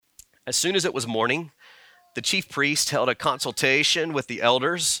As soon as it was morning, the chief priest held a consultation with the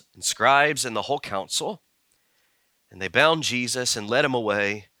elders and scribes and the whole council, and they bound Jesus and led him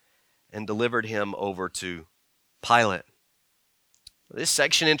away and delivered him over to Pilate. This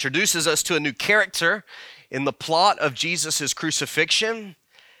section introduces us to a new character in the plot of Jesus' crucifixion,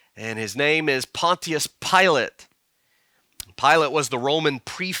 and his name is Pontius Pilate. Pilate was the Roman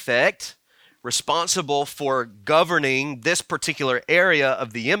prefect responsible for governing this particular area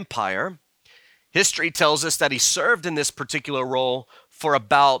of the empire. History tells us that he served in this particular role for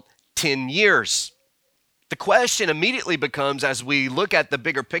about 10 years. The question immediately becomes, as we look at the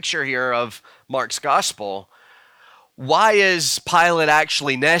bigger picture here of Mark's gospel, why is Pilate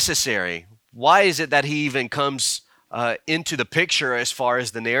actually necessary? Why is it that he even comes into the picture as far as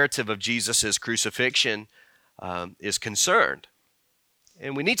the narrative of Jesus' crucifixion is concerned?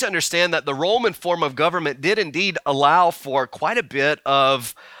 And we need to understand that the Roman form of government did indeed allow for quite a bit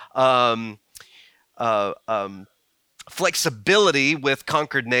of flexibility with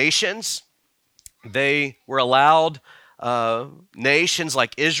conquered nations. They were allowed nations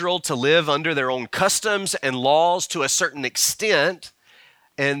like Israel to live under their own customs and laws to a certain extent.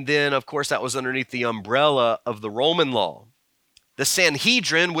 And then, of course, that was underneath the umbrella of the Roman law. The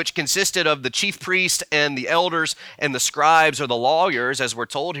Sanhedrin, which consisted of the chief priest and the elders and the scribes or the lawyers, as we're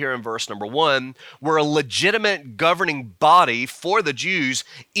told here in verse number 1, were a legitimate governing body for the Jews,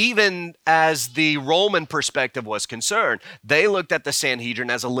 even as the Roman perspective was concerned. They looked at the Sanhedrin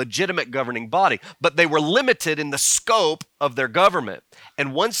as a legitimate governing body, but they were limited in the scope of their government.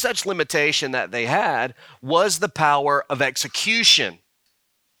 And one such limitation that they had was the power of execution.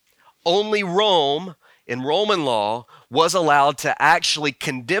 Only Rome, in Roman law, was allowed to actually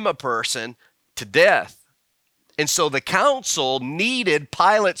condemn a person to death. And so the council needed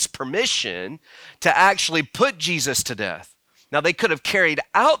Pilate's permission to actually put Jesus to death. Now, they could have carried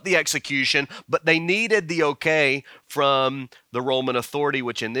out the execution, but they needed the okay from the Roman authority,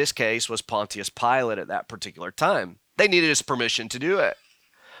 which in this case was Pontius Pilate at that particular time. They needed his permission to do it.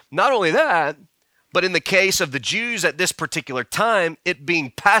 Not only that, but in the case of the Jews at this particular time, it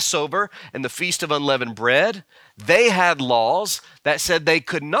being Passover and the Feast of Unleavened Bread, they had laws that said they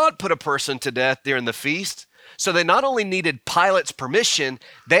could not put a person to death during the feast. So they not only needed Pilate's permission,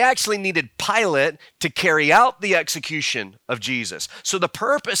 they actually needed Pilate to carry out the execution of Jesus. So the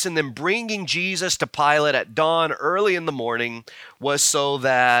purpose in them bringing Jesus to Pilate at dawn early in the morning was so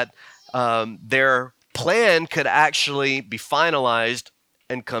that their plan could actually be finalized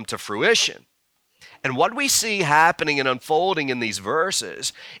and come to fruition. And what we see happening and unfolding in these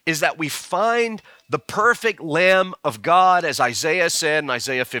verses is that we find the perfect Lamb of God, as Isaiah said in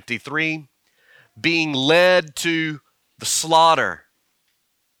Isaiah 53, being led to the slaughter.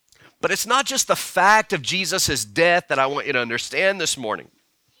 But it's not just the fact of Jesus' death that I want you to understand this morning.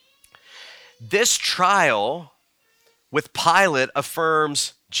 This trial with Pilate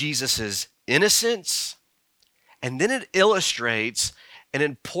affirms Jesus' innocence, and then it illustrates an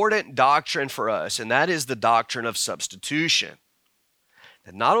important doctrine for us, and that is the doctrine of substitution.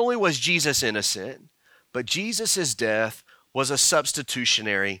 That not only was Jesus innocent, but Jesus' death was a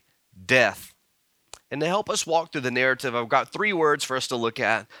substitutionary death. And to help us walk through the narrative, I've got 3 words for us to look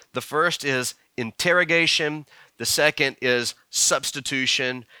at. The first is interrogation. The second is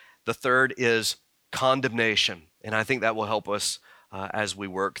substitution. The third is condemnation. And I think that will help us as we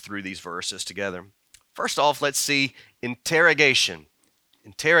work through these verses together. First off, let's see interrogation.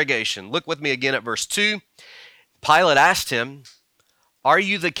 Interrogation. Look with me again at verse 2. Pilate asked him, "Are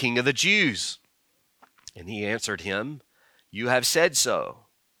you the king of the Jews?" And he answered him, "You have said so."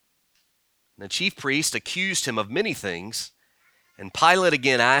 And the chief priest accused him of many things, and Pilate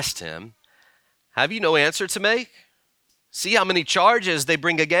again asked him, "Have you no answer to make? See how many charges they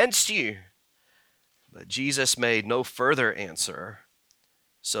bring against you." But Jesus made no further answer,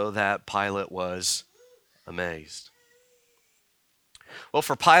 so that Pilate was amazed. Well,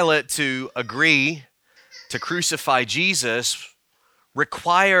 for Pilate to agree to crucify Jesus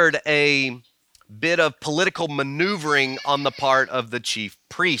required a bit of political maneuvering on the part of the chief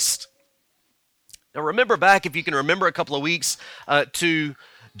priest. Now remember back, if you can remember a couple of weeks, to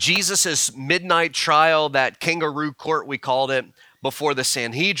Jesus' midnight trial, that kangaroo court we called it, before the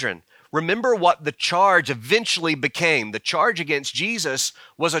Sanhedrin. Remember what the charge eventually became. The charge against Jesus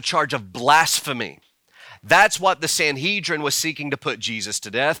was a charge of blasphemy. That's what the Sanhedrin was seeking to put Jesus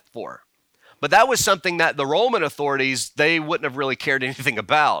to death for. But that was something that the Roman authorities, they wouldn't have really cared anything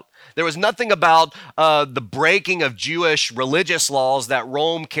about. There was nothing about the breaking of Jewish religious laws that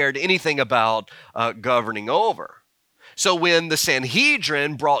Rome cared anything about governing over. So when the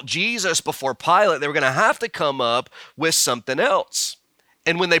Sanhedrin brought Jesus before Pilate, they were going to have to come up with something else.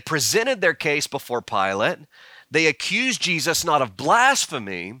 And when they presented their case before Pilate, they accused Jesus not of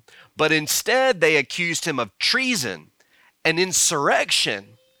blasphemy, but instead they accused him of treason and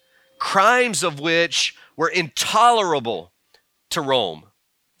insurrection, crimes of which were intolerable to Rome.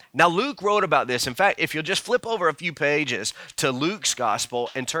 Now, Luke wrote about this. In fact, if you'll just flip over a few pages to Luke's gospel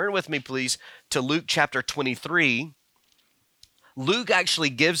and turn with me, please, to Luke chapter 23, Luke actually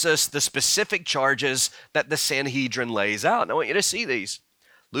gives us the specific charges that the Sanhedrin lays out. And I want you to see these.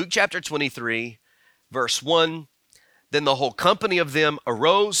 Luke chapter 23, verse 1, then the whole company of them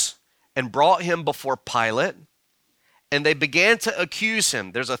arose and brought him before Pilate, and they began to accuse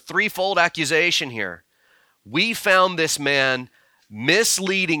him. There's a threefold accusation here. We found this man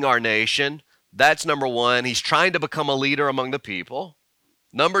misleading our nation. That's number one. He's trying to become a leader among the people.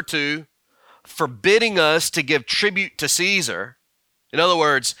 Number two, forbidding us to give tribute to Caesar. In other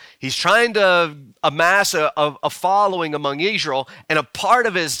words, he's trying to amass a following among Israel, and a part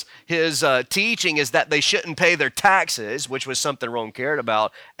of his teaching is that they shouldn't pay their taxes, which was something Rome cared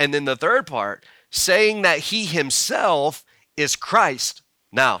about. And then the third part, saying that he himself is Christ.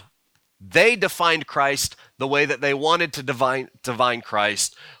 Now, they defined Christ the way that they wanted to divine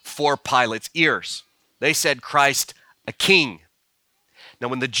Christ for Pilate's ears. They said Christ, a king. Now,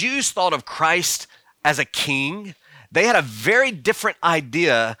 when the Jews thought of Christ as a king, they had a very different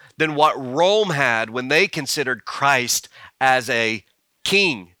idea than what Rome had when they considered Christ as a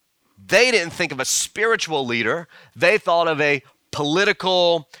king. They didn't think of a spiritual leader. They thought of a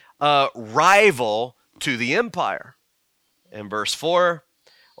political rival to the empire. In verse 4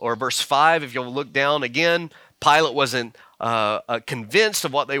 or verse 5, if you'll look down again, Pilate wasn't convinced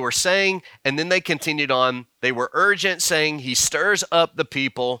of what they were saying, and then they continued on. They were urgent, saying, he stirs up the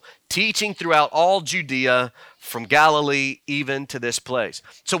people, teaching throughout all Judea, from Galilee even to this place.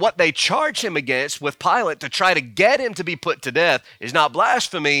 So what they charge him against with Pilate to try to get him to be put to death is not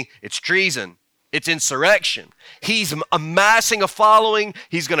blasphemy, it's treason. It's insurrection. He's amassing a following.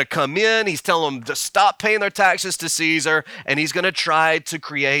 He's going to come in. He's telling them to stop paying their taxes to Caesar, and he's going to try to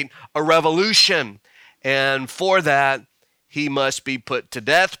create a revolution. And for that, he must be put to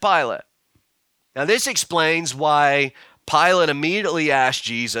death, Pilate. Now, this explains why Pilate immediately asked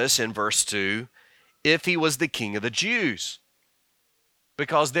Jesus in verse 2 if he was the king of the Jews,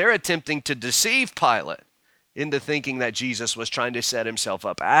 because they're attempting to deceive Pilate into thinking that Jesus was trying to set himself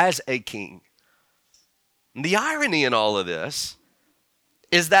up as a king. And the irony in all of this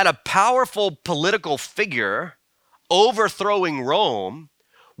is that a powerful political figure overthrowing Rome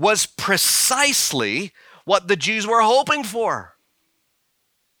was precisely what the Jews were hoping for.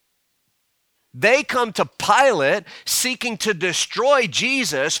 They come to Pilate seeking to destroy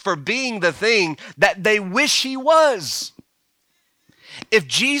Jesus for being the thing that they wish he was. If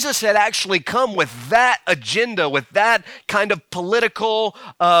Jesus had actually come with that agenda, with that kind of political,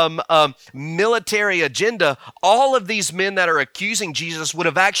 military agenda, all of these men that are accusing Jesus would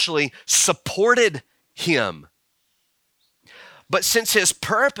have actually supported him. But since his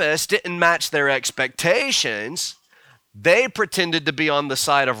purpose didn't match their expectations, they pretended to be on the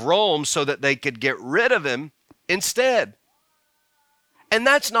side of Rome so that they could get rid of him instead. And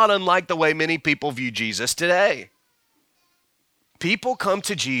that's not unlike the way many people view Jesus today. People come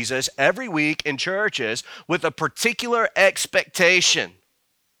to Jesus every week in churches with a particular expectation.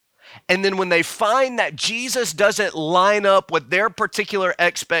 And then when they find that Jesus doesn't line up with their particular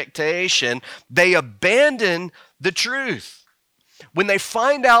expectation, they abandon the truth. When they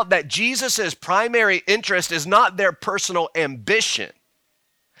find out that Jesus' primary interest is not their personal ambition,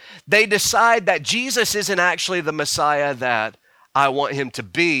 they decide that Jesus isn't actually the Messiah that I want him to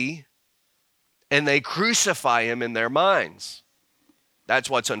be, and they crucify him in their minds. That's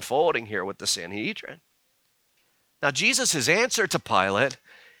what's unfolding here with the Sanhedrin. Now, Jesus' answer to Pilate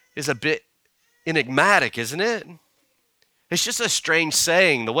is a bit enigmatic, isn't it? It's just a strange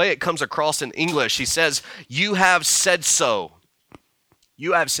saying. The way it comes across in English, he says, "You have said so."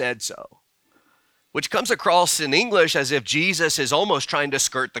 You have said so. Which comes across in English as if Jesus is almost trying to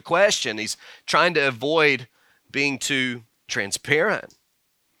skirt the question. He's trying to avoid being too transparent.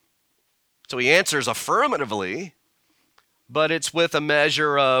 So he answers affirmatively, but it's with a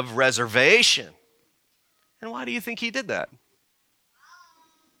measure of reservation. And why do you think he did that?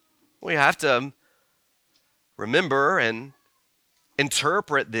 We have to remember and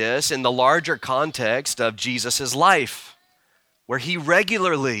interpret this in the larger context of Jesus' life, where he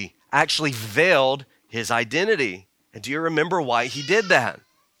regularly actually veiled his identity. And do you remember why he did that?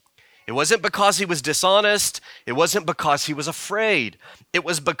 It wasn't because he was dishonest. It wasn't because he was afraid. It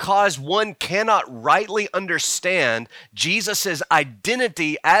was because one cannot rightly understand Jesus'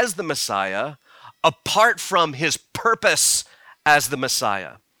 identity as the Messiah apart from his purpose as the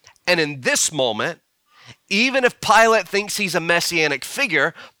Messiah. And in this moment, even if Pilate thinks he's a messianic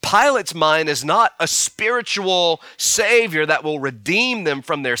figure, Pilate's mind is not a spiritual savior that will redeem them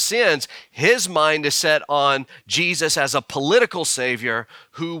from their sins. His mind is set on Jesus as a political savior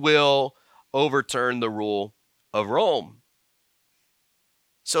who will overturn the rule of Rome.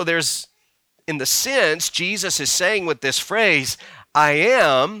 So there's, in the sense, Jesus is saying with this phrase, I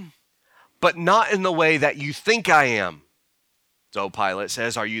am, but not in the way that you think I am. So Pilate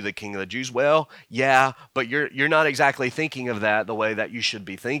says, are you the king of the Jews? Well, yeah, but you're not exactly thinking of that the way that you should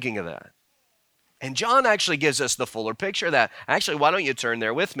be thinking of that. And John actually gives us the fuller picture of that. Actually, why don't you turn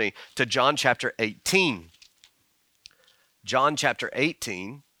there with me to John chapter 18. John chapter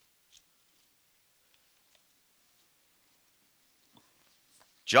 18.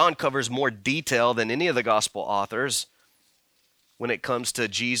 John covers more detail than any of the gospel authors when it comes to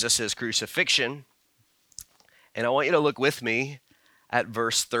Jesus' crucifixion. And I want you to look with me at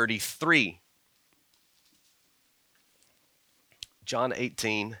verse 33. John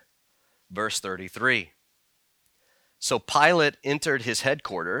 18, verse 33. So Pilate entered his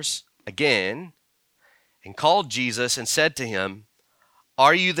headquarters again and called Jesus and said to him,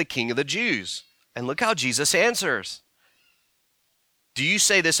 are you the king of the Jews? And look how Jesus answers. Do you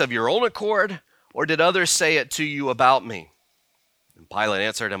say this of your own accord, or did others say it to you about me? And Pilate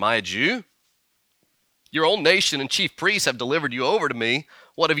answered, am I a Jew? Your own nation and chief priests have delivered you over to me.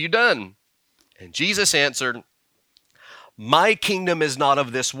 What have you done? And Jesus answered, my kingdom is not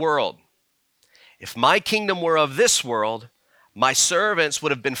of this world. If my kingdom were of this world, my servants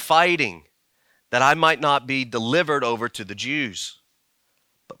would have been fighting that I might not be delivered over to the Jews.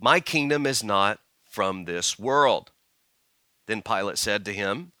 But my kingdom is not from this world. Then Pilate said to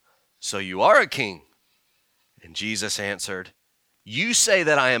him, so you are a king? And Jesus answered, you say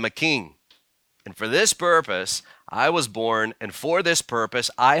that I am a king. And for this purpose I was born, and for this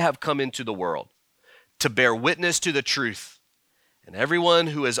purpose I have come into the world, to bear witness to the truth. And everyone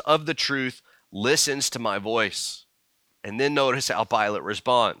who is of the truth listens to my voice. And then notice how Pilate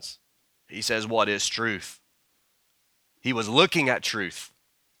responds. He says, what is truth? He was looking at truth,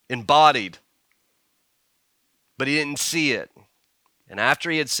 embodied, but he didn't see it. And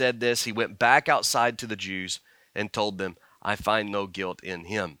after he had said this, he went back outside to the Jews and told them, I find no guilt in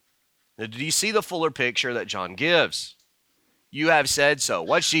him. Now, do you see the fuller picture that John gives? You have said so.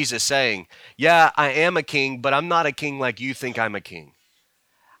 What's Jesus saying? Yeah, I am a king, but I'm not a king like you think I'm a king.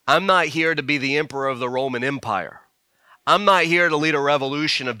 I'm not here to be the emperor of the Roman Empire. I'm not here to lead a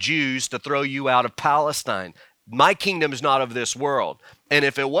revolution of Jews to throw you out of Palestine. My kingdom is not of this world. And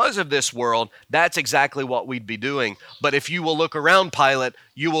if it was of this world, that's exactly what we'd be doing. But if you will look around, Pilate,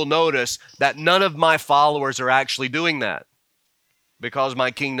 you will notice that none of my followers are actually doing that, because my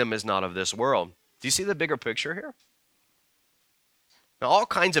kingdom is not of this world. Do you see the bigger picture here? Now, all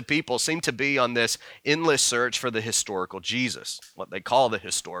kinds of people seem to be on this endless search for the historical Jesus, what they call the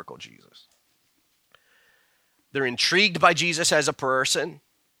historical Jesus. They're intrigued by Jesus as a person,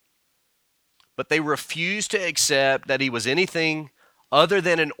 but they refuse to accept that he was anything other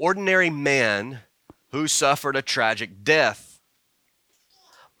than an ordinary man who suffered a tragic death.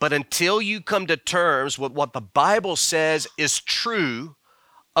 But until you come to terms with what the Bible says is true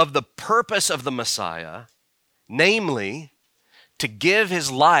of the purpose of the Messiah, namely, to give his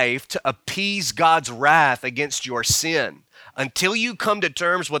life to appease God's wrath against your sin, until you come to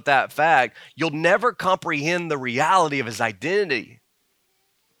terms with that fact, you'll never comprehend the reality of his identity.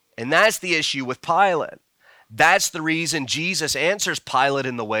 And that's the issue with Pilate. That's the reason Jesus answers Pilate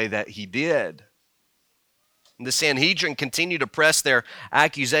in the way that he did. The Sanhedrin continued to press their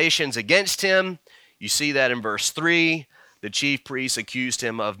accusations against him. You see that in verse 3. The chief priests accused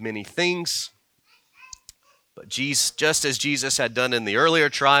him of many things. But just as Jesus had done in the earlier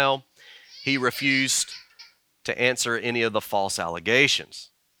trial, he refused to answer any of the false allegations.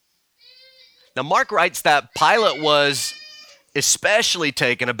 Now, Mark writes that Pilate was especially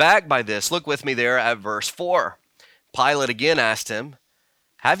taken aback by this. Look with me there at verse 4. Pilate again asked him,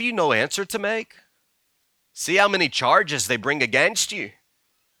 have you no answer to make? See how many charges they bring against you.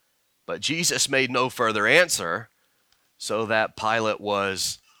 But Jesus made no further answer, so that Pilate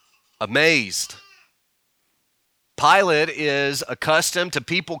was amazed. Pilate is accustomed to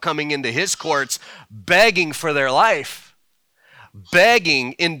people coming into his courts begging for their life,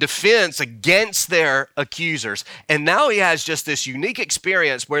 begging in defense against their accusers. And now he has just this unique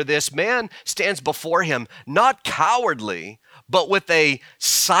experience where this man stands before him, not cowardly, but with a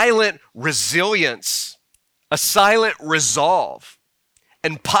silent resilience, a silent resolve.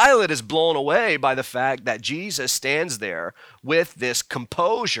 And Pilate is blown away by the fact that Jesus stands there with this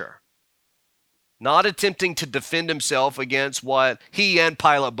composure. not attempting to defend himself against what he and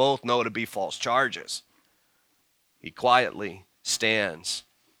Pilate both know to be false charges. He quietly stands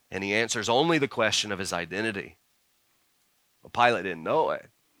and he answers only the question of his identity. Well, Pilate didn't know it,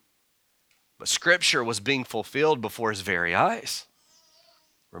 but Scripture was being fulfilled before his very eyes.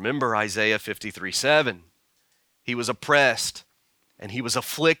 Remember Isaiah 53:7. He was oppressed and he was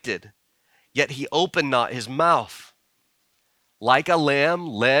afflicted, yet he opened not his mouth. Like a lamb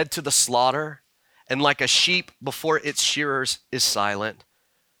led to the slaughter, and like a sheep before its shearers is silent,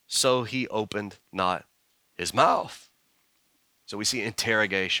 so he opened not his mouth. So we see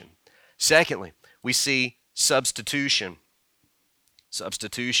interrogation. Secondly, we see substitution.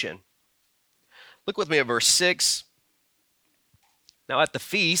 Substitution. Look with me at verse 6. Now at the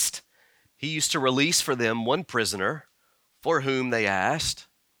feast, he used to release for them one prisoner for whom they asked.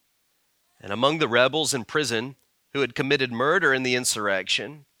 And among the rebels in prison who had committed murder in the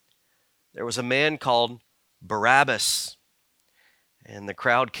insurrection, there was a man called Barabbas. And the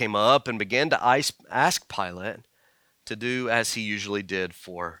crowd came up and began to ask Pilate to do as he usually did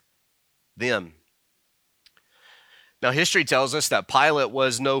for them. Now, history tells us that Pilate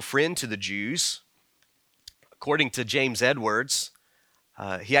was no friend to the Jews. According to James Edwards,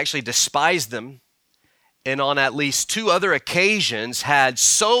 he actually despised them, and on at least 2 other occasions had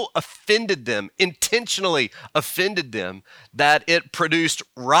so offended them, intentionally offended them, that it produced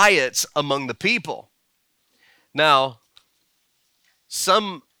riots among the people. Now,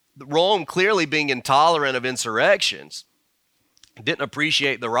 Rome, clearly being intolerant of insurrections, didn't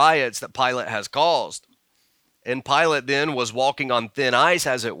appreciate the riots that Pilate has caused. And Pilate then was walking on thin ice,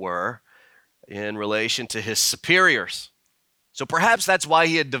 as it were, in relation to his superiors. So perhaps that's why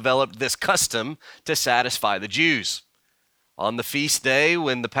he had developed this custom to satisfy the Jews. On the feast day,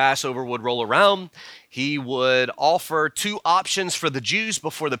 when the Passover would roll around, he would offer 2 options for the Jews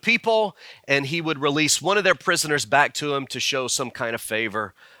before the people, and he would release one of their prisoners back to them to show some kind of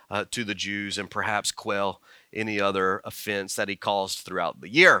favor to the Jews and perhaps quell any other offense that he caused throughout the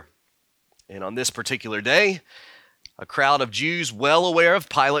year. And on this particular day, a crowd of Jews, well aware of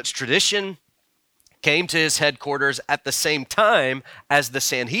Pilate's tradition, came to his headquarters at the same time as the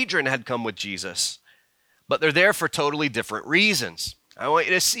Sanhedrin had come with Jesus. But they're there for totally different reasons. I want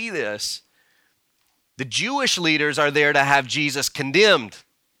you to see this. The Jewish leaders are there to have Jesus condemned.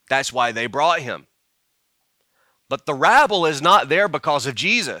 That's why they brought him. But the rabble is not there because of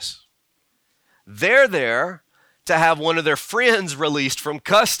Jesus. They're there to have one of their friends released from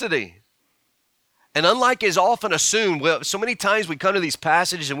custody. And unlike is often assumed, so many times we come to these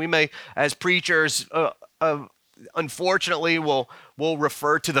passages and we may, as preachers, unfortunately, will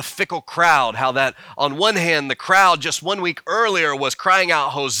refer to the fickle crowd, how that on one hand, the crowd just 1 week earlier was crying out,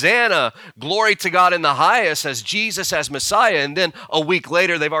 Hosanna, glory to God in the highest, as Jesus as Messiah. And then a week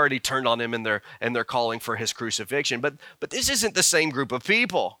later, they've already turned on him and they're calling for his crucifixion. But this isn't the same group of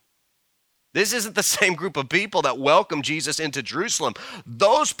people. This isn't the same group of people that welcomed Jesus into Jerusalem.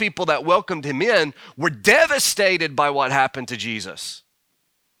 Those people that welcomed him in were devastated by what happened to Jesus.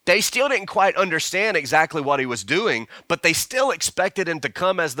 They still didn't quite understand exactly what he was doing, but they still expected him to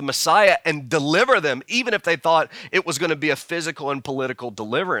come as the Messiah and deliver them, even if they thought it was going to be a physical and political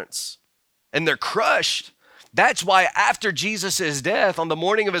deliverance. And they're crushed. That's why after Jesus' death, on the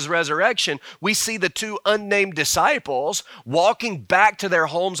morning of his resurrection, we see the 2 unnamed disciples walking back to their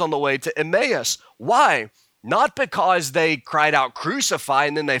homes on the way to Emmaus. Why? Not because they cried out, crucify,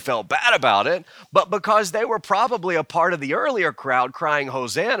 and then they felt bad about it, but because they were probably a part of the earlier crowd crying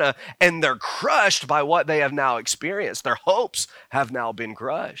Hosanna, and they're crushed by what they have now experienced. Their hopes have now been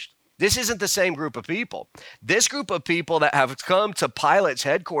crushed. This isn't the same group of people. This group of people that have come to Pilate's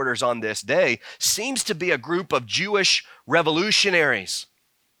headquarters on this day seems to be a group of Jewish revolutionaries.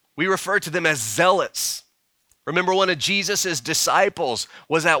 We refer to them as zealots. Remember, one of Jesus' disciples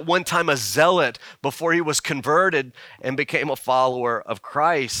was at one time a zealot before he was converted and became a follower of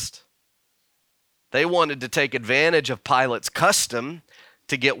Christ. They wanted to take advantage of Pilate's custom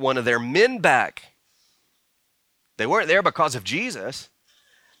to get one of their men back. They weren't there because of Jesus.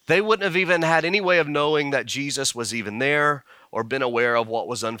 They wouldn't have even had any way of knowing that Jesus was even there or been aware of what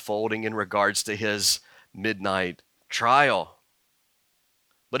was unfolding in regards to his midnight trial.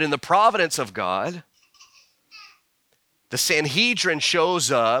 But in the providence of God, the Sanhedrin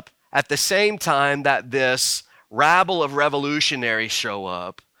shows up at the same time that this rabble of revolutionaries show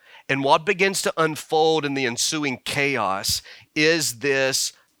up. And what begins to unfold in the ensuing chaos is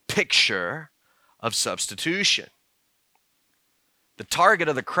this picture of substitution. The target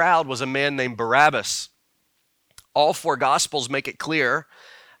of the crowd was a man named Barabbas. All 4 Gospels make it clear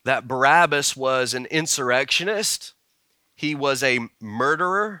that Barabbas was an insurrectionist. He was a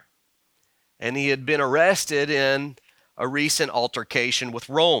murderer. and he had been arrested in a recent altercation with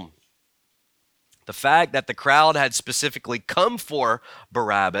Rome. The fact that the crowd had specifically come for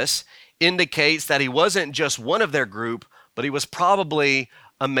Barabbas indicates that he wasn't just one of their group, but he was probably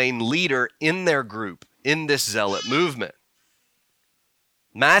a main leader in their group, in this zealot movement.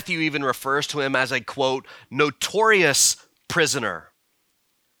 Matthew even refers to him as a, quote, notorious prisoner,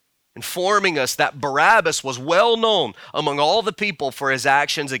 informing us that Barabbas was well known among all the people for his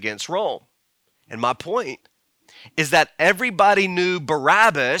actions against Rome. And my point is that everybody knew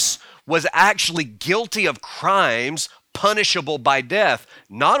Barabbas was actually guilty of crimes punishable by death,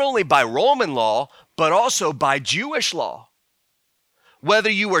 not only by Roman law, but also by Jewish law. Whether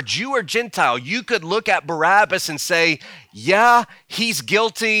you were Jew or Gentile, you could look at Barabbas and say, yeah, he's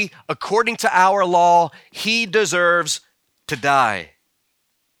guilty. According to our law, he deserves to die.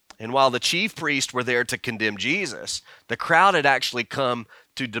 And while the chief priests were there to condemn Jesus, the crowd had actually come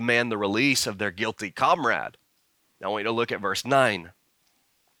to demand the release of their guilty comrade. Now I want you to look at verse 9.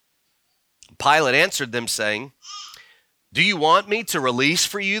 Pilate answered them, saying, do you want me to release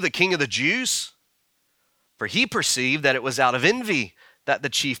for you the king of the Jews? For he perceived that it was out of envy that the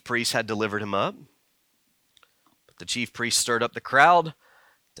chief priests had delivered him up. But the chief priests stirred up the crowd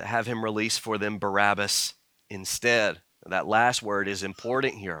to have him release for them Barabbas instead. That last word is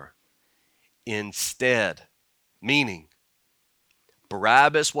important here. Instead, meaning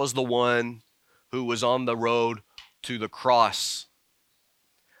Barabbas was the one who was on the road to the cross.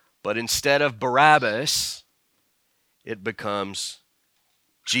 But instead of Barabbas, it becomes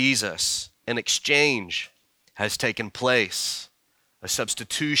Jesus. An exchange has taken place. A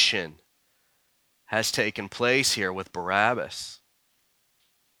substitution has taken place here with Barabbas.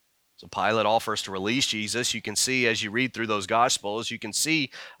 So Pilate offers to release Jesus. You can see as you read through those Gospels, you can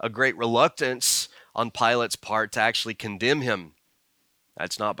see a great reluctance on Pilate's part to actually condemn him.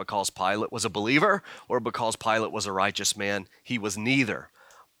 That's not because Pilate was a believer or because Pilate was a righteous man. He was neither.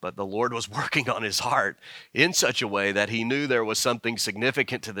 But the Lord was working on his heart in such a way that he knew there was something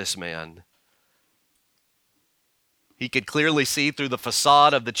significant to this man. He could clearly see through the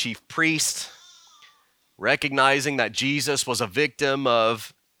facade of the chief priest, recognizing that Jesus was a victim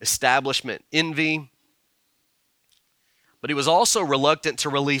of establishment envy. But he was also reluctant to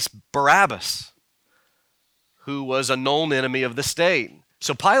release Barabbas, who was a known enemy of the state.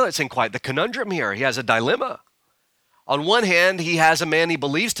 So Pilate's in quite the conundrum here. He has a dilemma. On one hand, he has a man he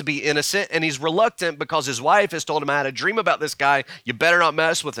believes to be innocent, and he's reluctant because his wife has told him, I had a dream about this guy. You better not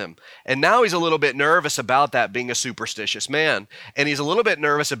mess with him. And now he's a little bit nervous about that, being a superstitious man. And he's a little bit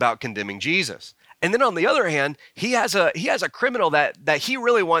nervous about condemning Jesus. And then on the other hand, he has a criminal that he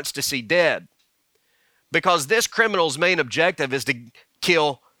really wants to see dead. Because this criminal's main objective is to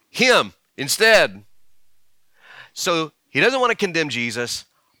kill him instead. So he doesn't want to condemn Jesus,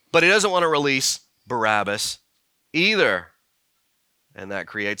 but he doesn't want to release Barabbas either. And that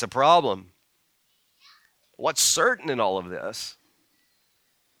creates a problem. What's certain in all of this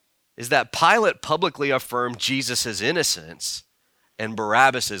is that Pilate publicly affirmed Jesus' innocence and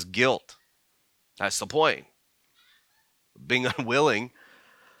Barabbas' guilt. That's the point. Being unwilling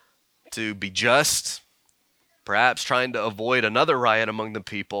to be just, perhaps trying to avoid another riot among the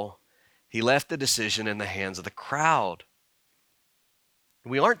people, he left the decision in the hands of the crowd.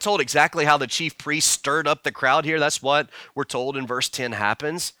 We aren't told exactly how the chief priest stirred up the crowd here. That's what we're told in verse 10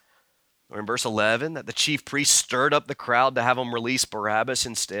 happens. Or in verse 11, that the chief priest stirred up the crowd to have them release Barabbas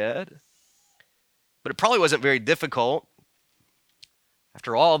instead. But it probably wasn't very difficult.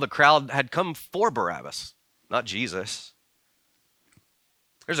 After all, the crowd had come for Barabbas, not Jesus.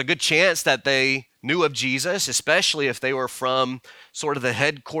 There's a good chance that they knew of Jesus, especially if they were from sort of the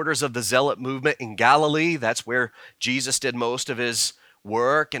headquarters of the Zealot movement in Galilee. That's where Jesus did most of his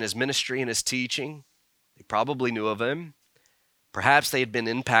work and his ministry and his teaching. They probably knew of him. Perhaps they had been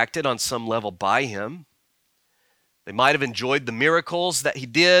impacted on some level by him. They might have enjoyed the miracles that he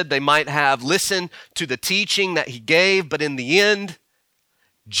did. They might have listened to the teaching that he gave, but in the end,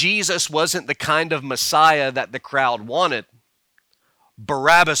 Jesus wasn't the kind of Messiah that the crowd wanted.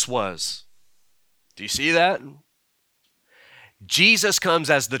 Barabbas was. Do you see that? Jesus comes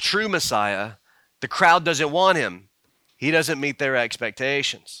as the true Messiah. The crowd doesn't want him. He doesn't meet their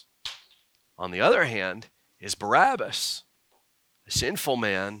expectations. On the other hand is Barabbas, a sinful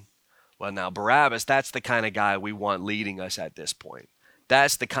man. Well, now Barabbas, that's the kind of guy we want leading us at this point.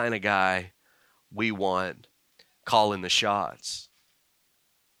 That's the kind of guy we want calling the shots.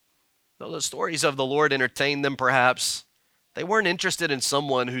 Though the stories of the Lord entertained them, perhaps, they weren't interested in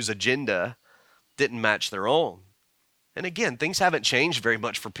someone whose agenda didn't match their own. And again, things haven't changed very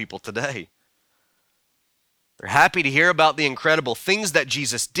much for people today. They're happy to hear about the incredible things that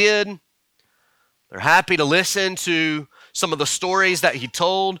Jesus did, They're happy to listen to some of the stories that he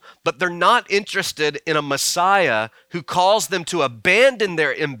told, but they're not interested in a Messiah who calls them to abandon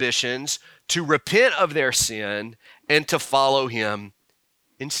their ambitions, to repent of their sin, and to follow him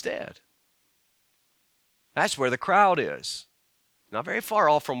instead. That's where the crowd is. Not very far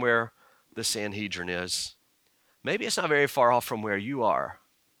off from where the Sanhedrin is. Maybe it's not very far off from where you are.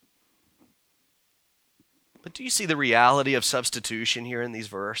 But do you see the reality of substitution here in these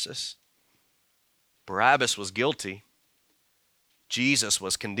verses? Barabbas was guilty. Jesus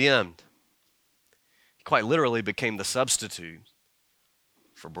was condemned. He quite literally became the substitute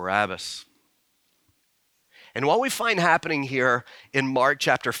for Barabbas. And what we find happening here in Mark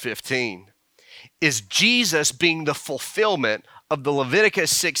chapter 15 is Jesus being the fulfillment of the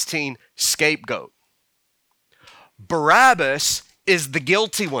Leviticus 16 scapegoat. Barabbas is the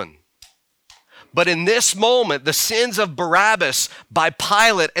guilty one. But in this moment, the sins of Barabbas by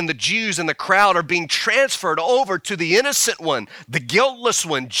Pilate and the Jews and the crowd are being transferred over to the innocent one, the guiltless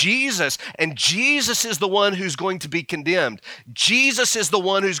one, Jesus. And Jesus is the one who's going to be condemned. Jesus is the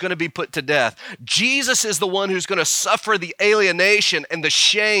one who's going to be put to death. Jesus is the one who's going to suffer the alienation and the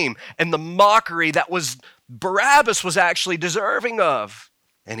shame and the mockery that Barabbas was actually deserving of.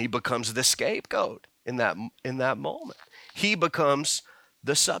 And he becomes the scapegoat in that moment. He becomes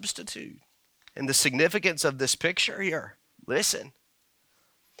the substitute. And the significance of this picture here, listen,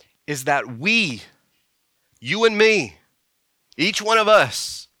 is that we, you and me, each one of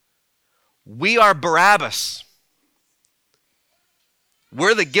us, we are Barabbas.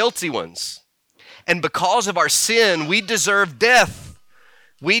 We're the guilty ones. And because of our sin, we deserve death.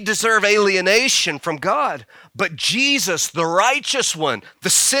 We deserve alienation from God. But Jesus, the righteous one, the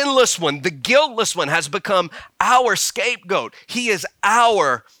sinless one, the guiltless one, has become our scapegoat. He is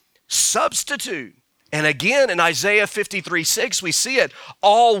our substitute. And again, in Isaiah 53:6, we see it.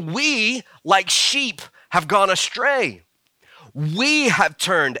 All we, like sheep, have gone astray. We have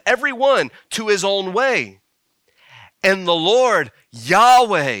turned every one to his own way. And the Lord,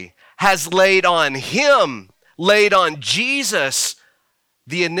 Yahweh, has laid on Jesus,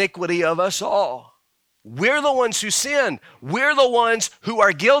 the iniquity of us all. We're the ones who sinned. We're the ones who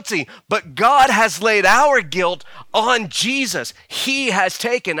are guilty. But God has laid our guilt on Jesus. He has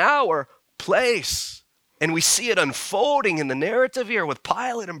taken our place. And we see it unfolding in the narrative here with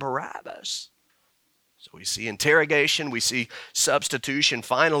Pilate and Barabbas. So we see interrogation, we see substitution.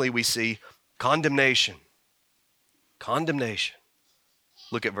 Finally, we see condemnation. Condemnation.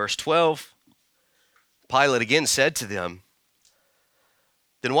 Look at verse 12. Pilate again said to them,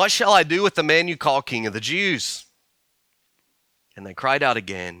 "Then what shall I do with the man you call King of the Jews?" And they cried out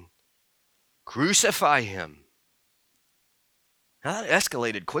again, "Crucify him." Now that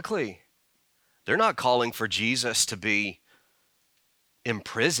escalated quickly. They're not calling for Jesus to be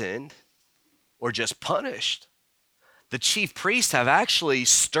imprisoned or just punished. The chief priests have actually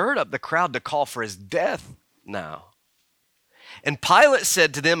stirred up the crowd to call for his death now. And Pilate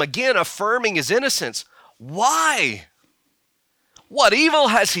said to them, again affirming his innocence, "Why? What evil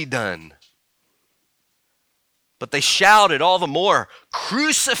has he done?" But they shouted all the more,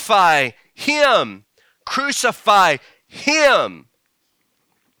 "Crucify him! Crucify him!"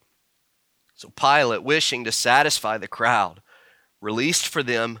 So Pilate, wishing to satisfy the crowd, released for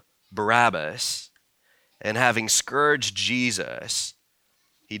them Barabbas, and having scourged Jesus,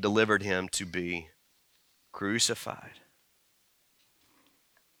 he delivered him to be crucified.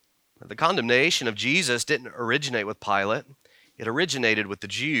 The condemnation of Jesus didn't originate with Pilate. It originated with the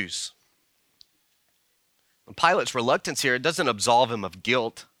Jews. And Pilate's reluctance here, it doesn't absolve him of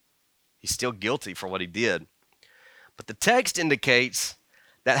guilt. He's still guilty for what he did. But the text indicates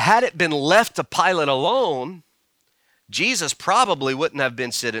that had it been left to Pilate alone, Jesus probably wouldn't have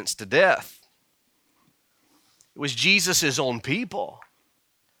been sentenced to death. It was Jesus' own people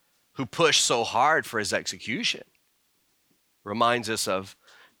who pushed so hard for his execution. Reminds us of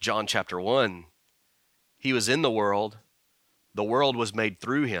John chapter 1. He was in the world was made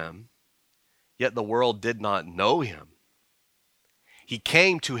through him, yet the world did not know him. He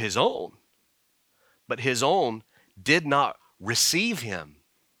came to his own, but his own did not receive him.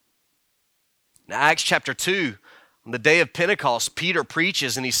 In Acts chapter 2, on the day of Pentecost, Peter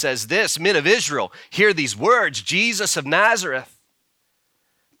preaches and he says this, "Men of Israel, hear these words, Jesus of Nazareth,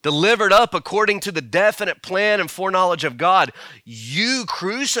 delivered up according to the definite plan and foreknowledge of God, you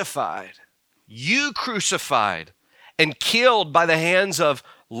crucified and killed by the hands of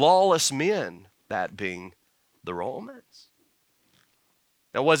lawless men," that being the Romans.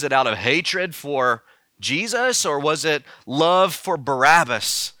 Now, was it out of hatred for Jesus, or was it love for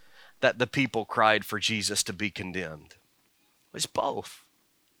Barabbas that the people cried for Jesus to be condemned? It was both.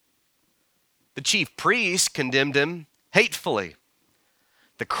 The chief priests condemned him hatefully.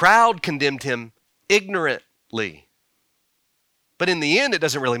 The crowd condemned him ignorantly. But in the end, it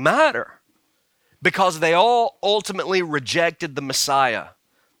doesn't really matter because they all ultimately rejected the Messiah,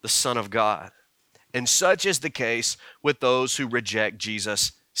 the Son of God. And such is the case with those who reject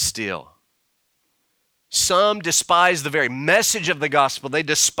Jesus still. Some despise the very message of the gospel. They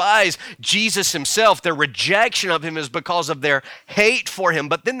despise Jesus himself. Their rejection of him is because of their hate for him.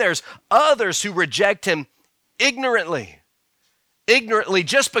 But then there's others who reject him ignorantly. Ignorantly,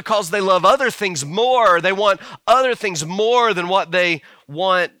 just because they love other things more. They want other things more than what they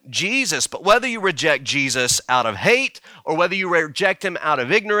want Jesus. But whether you reject Jesus out of hate or whether you reject him out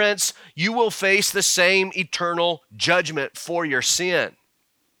of ignorance, you will face the same eternal judgment for your sin.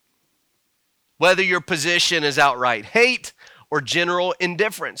 Whether your position is outright hate or general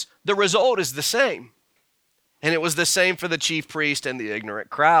indifference, the result is the same. And it was the same for the chief priest and the ignorant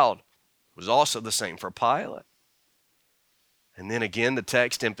crowd. It was also the same for Pilate. And then again, the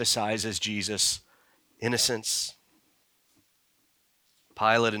text emphasizes Jesus' innocence.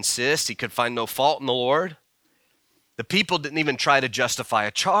 Pilate insists he could find no fault in the Lord. The people didn't even try to justify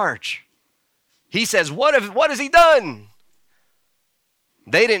a charge. He says, what has he done?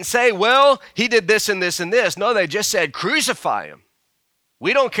 They didn't say, well, he did this and this and this. No, they just said, crucify him.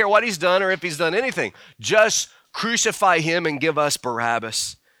 We don't care what he's done or if he's done anything. Just crucify him and give us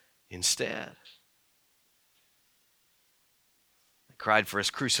Barabbas instead. They cried for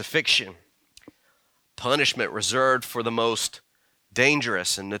his crucifixion, punishment reserved for the most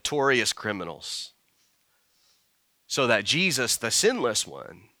dangerous and notorious criminals, so that Jesus, the sinless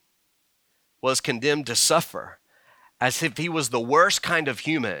one, was condemned to suffer as if he was the worst kind of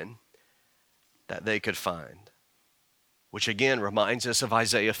human that they could find. Which again reminds us of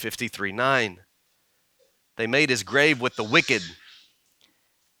Isaiah 53:9. They made his grave with the wicked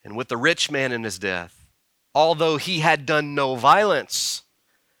and with the rich man in his death, although he had done no violence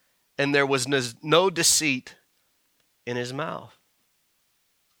and there was no deceit in his mouth.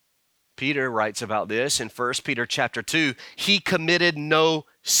 Peter writes about this in 1 Peter chapter 2. He committed no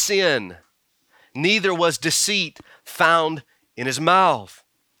sin, neither was deceit found in his mouth.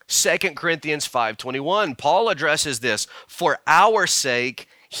 2 Corinthians 5:21, Paul addresses this. For our sake,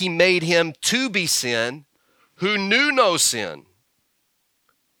 he made him to be sin who knew no sin,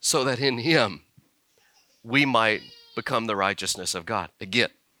 so that in him we might become the righteousness of God. Again,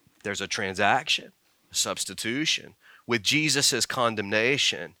 there's a transaction, a substitution. With Jesus'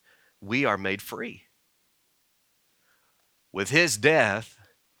 condemnation, we are made free. With his death,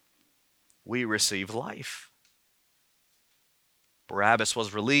 we receive life. Barabbas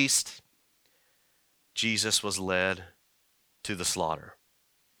was released. Jesus was led to the slaughter.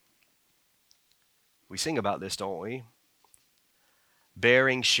 We sing about this, don't we?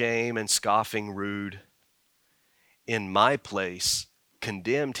 Bearing shame and scoffing rude, in my place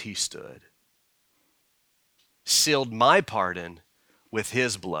condemned he stood, sealed my pardon with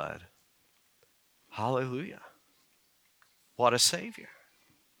his blood. Hallelujah. What a Savior.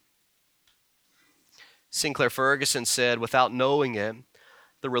 Sinclair Ferguson said, without knowing it,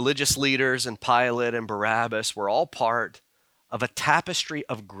 the religious leaders and Pilate and Barabbas were all part of a tapestry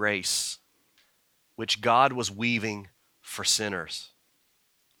of grace which God was weaving for sinners.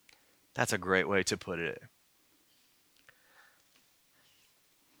 That's a great way to put it.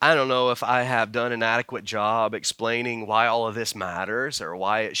 I don't know if I have done an adequate job explaining why all of this matters or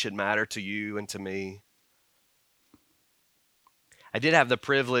why it should matter to you and to me. I did have the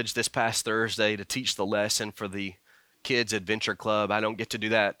privilege this past Thursday to teach the lesson for the Kids Adventure Club. I don't get to do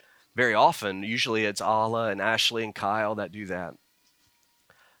that very often. Usually it's Ala and Ashley and Kyle that do that.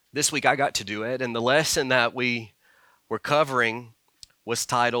 This week I got to do it, and the lesson that we were covering was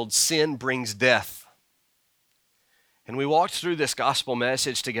titled, Sin Brings Death. And we walked through this gospel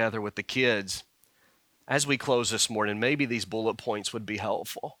message together with the kids. As we close this morning, maybe these bullet points would be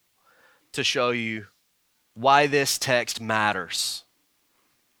helpful to show you why this text matters.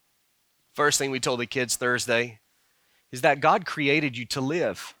 First thing we told the kids Thursday is that God created you to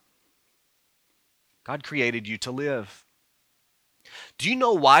live. God created you to live. Do you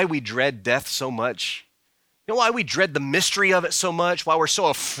know why we dread death so much? You know why we dread the mystery of it so much? Why we're so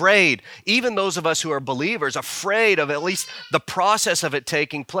afraid, even those of us who are believers, afraid of at least the process of it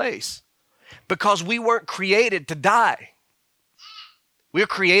taking place? Because we weren't created to die. We were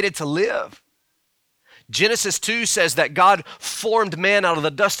created to live. Genesis 2 says that God formed man out of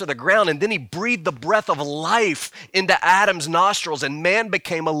the dust of the ground, and then he breathed the breath of life into Adam's nostrils, and man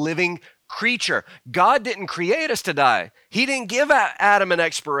became a living creature. God didn't create us to die. He didn't give Adam an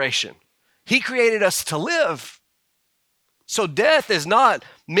expiration. He created us to live. So death is not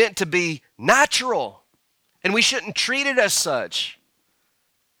meant to be natural, and we shouldn't treat it as such.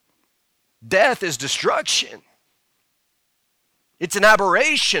 Death is destruction. It's an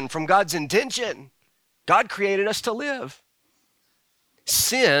aberration from God's intention. God created us to live.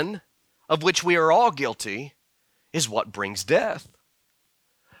 Sin, of which we are all guilty, is what brings death.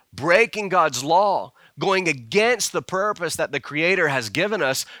 Breaking God's law, going against the purpose that the Creator has given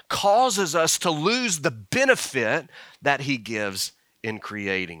us, causes us to lose the benefit that He gives in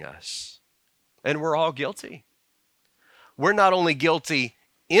creating us. And we're all guilty. We're not only guilty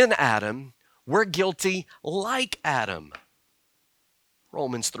in Adam, we're guilty like Adam.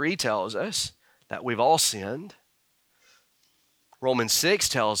 Romans 3 tells us that we've all sinned. Romans 6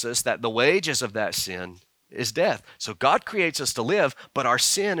 tells us that the wages of that sin is death. So God creates us to live, but our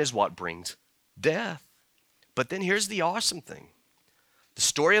sin is what brings death. But then here's the awesome thing. The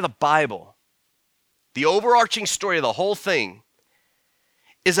story of the Bible, the overarching story of the whole thing,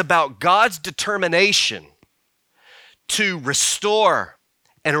 is about God's determination to restore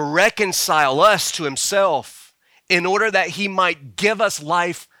and reconcile us to Himself in order that He might give us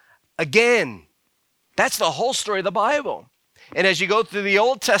life again. That's the whole story of the Bible. And as you go through the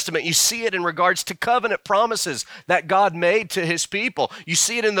Old Testament, you see it in regards to covenant promises that God made to His people. You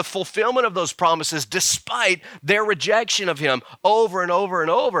see it in the fulfillment of those promises despite their rejection of Him over and over and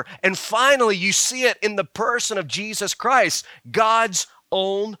over. And finally, you see it in the person of Jesus Christ, God's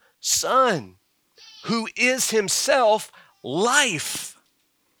own Son, who is Himself life.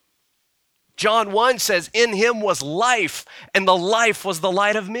 John 1 says, in Him was life, and the life was the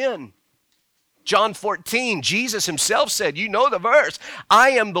light of men. John 14, Jesus Himself said, you know the verse,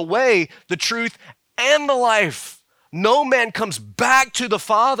 I am the way, the truth, and the life. No man comes back to the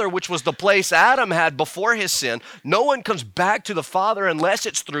Father, which was the place Adam had before his sin. No one comes back to the Father unless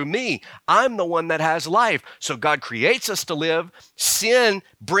it's through me. I'm the one that has life. So God creates us to live. Sin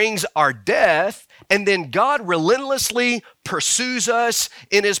brings our death. And then God relentlessly pursues us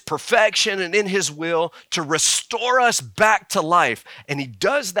in His perfection and in His will to restore us back to life. And He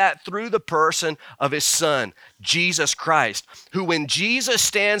does that through the person of His Son, Jesus Christ, who when Jesus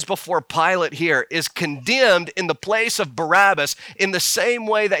stands before Pilate here is condemned in the place of Barabbas in the same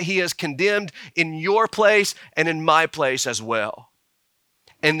way that He is condemned in your place and in my place as well.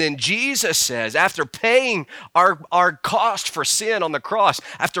 And then Jesus says, after paying our cost for sin on the cross,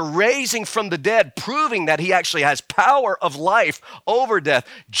 after raising from the dead, proving that He actually has power of life over death,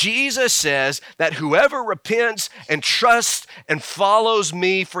 Jesus says that whoever repents and trusts and follows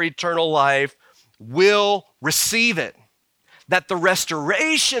me for eternal life will receive it. That the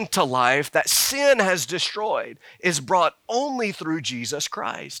restoration to life that sin has destroyed is brought only through Jesus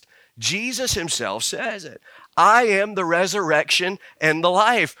Christ. Jesus Himself says it. I am the resurrection and the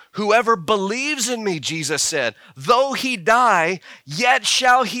life. Whoever believes in me, Jesus said, though he die, yet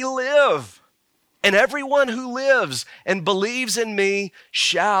shall he live. And everyone who lives and believes in me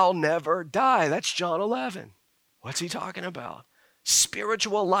shall never die. That's John 11. What's He talking about?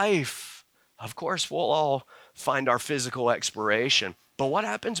 Spiritual life. Of course, we'll all find our physical expiration. But what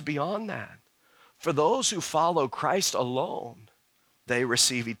happens beyond that? For those who follow Christ alone, they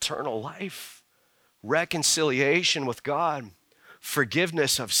receive eternal life. Reconciliation with God,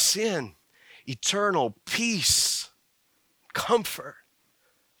 forgiveness of sin, eternal peace, comfort,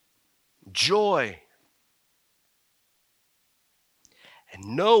 joy.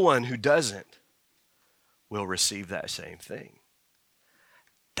 And no one who doesn't will receive that same thing.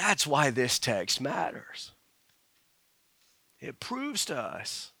 That's why this text matters. It proves to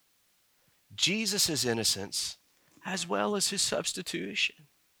us Jesus' innocence as well as His substitution.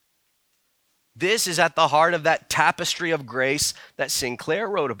 This is at the heart of that tapestry of grace that Sinclair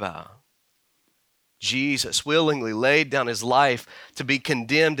wrote about. Jesus willingly laid down His life to be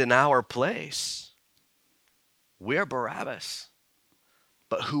condemned in our place. We're Barabbas.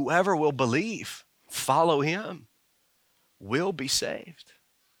 But whoever will believe, follow Him, will be saved.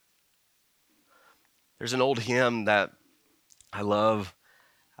 There's an old hymn that I love.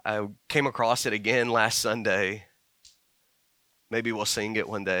 I came across it again last Sunday. Maybe we'll sing it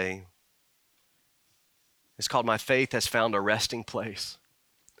one day. It's called My Faith Has Found a Resting Place.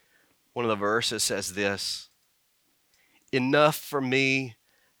 One of the verses says this, enough for me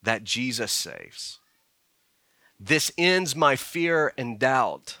that Jesus saves. This ends my fear and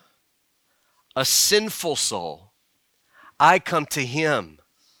doubt. A sinful soul, I come to Him.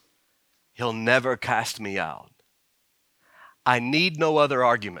 He'll never cast me out. I need no other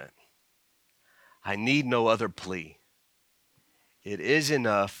argument. I need no other plea. It is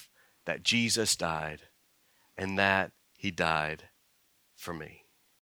enough that Jesus died and that He died for me.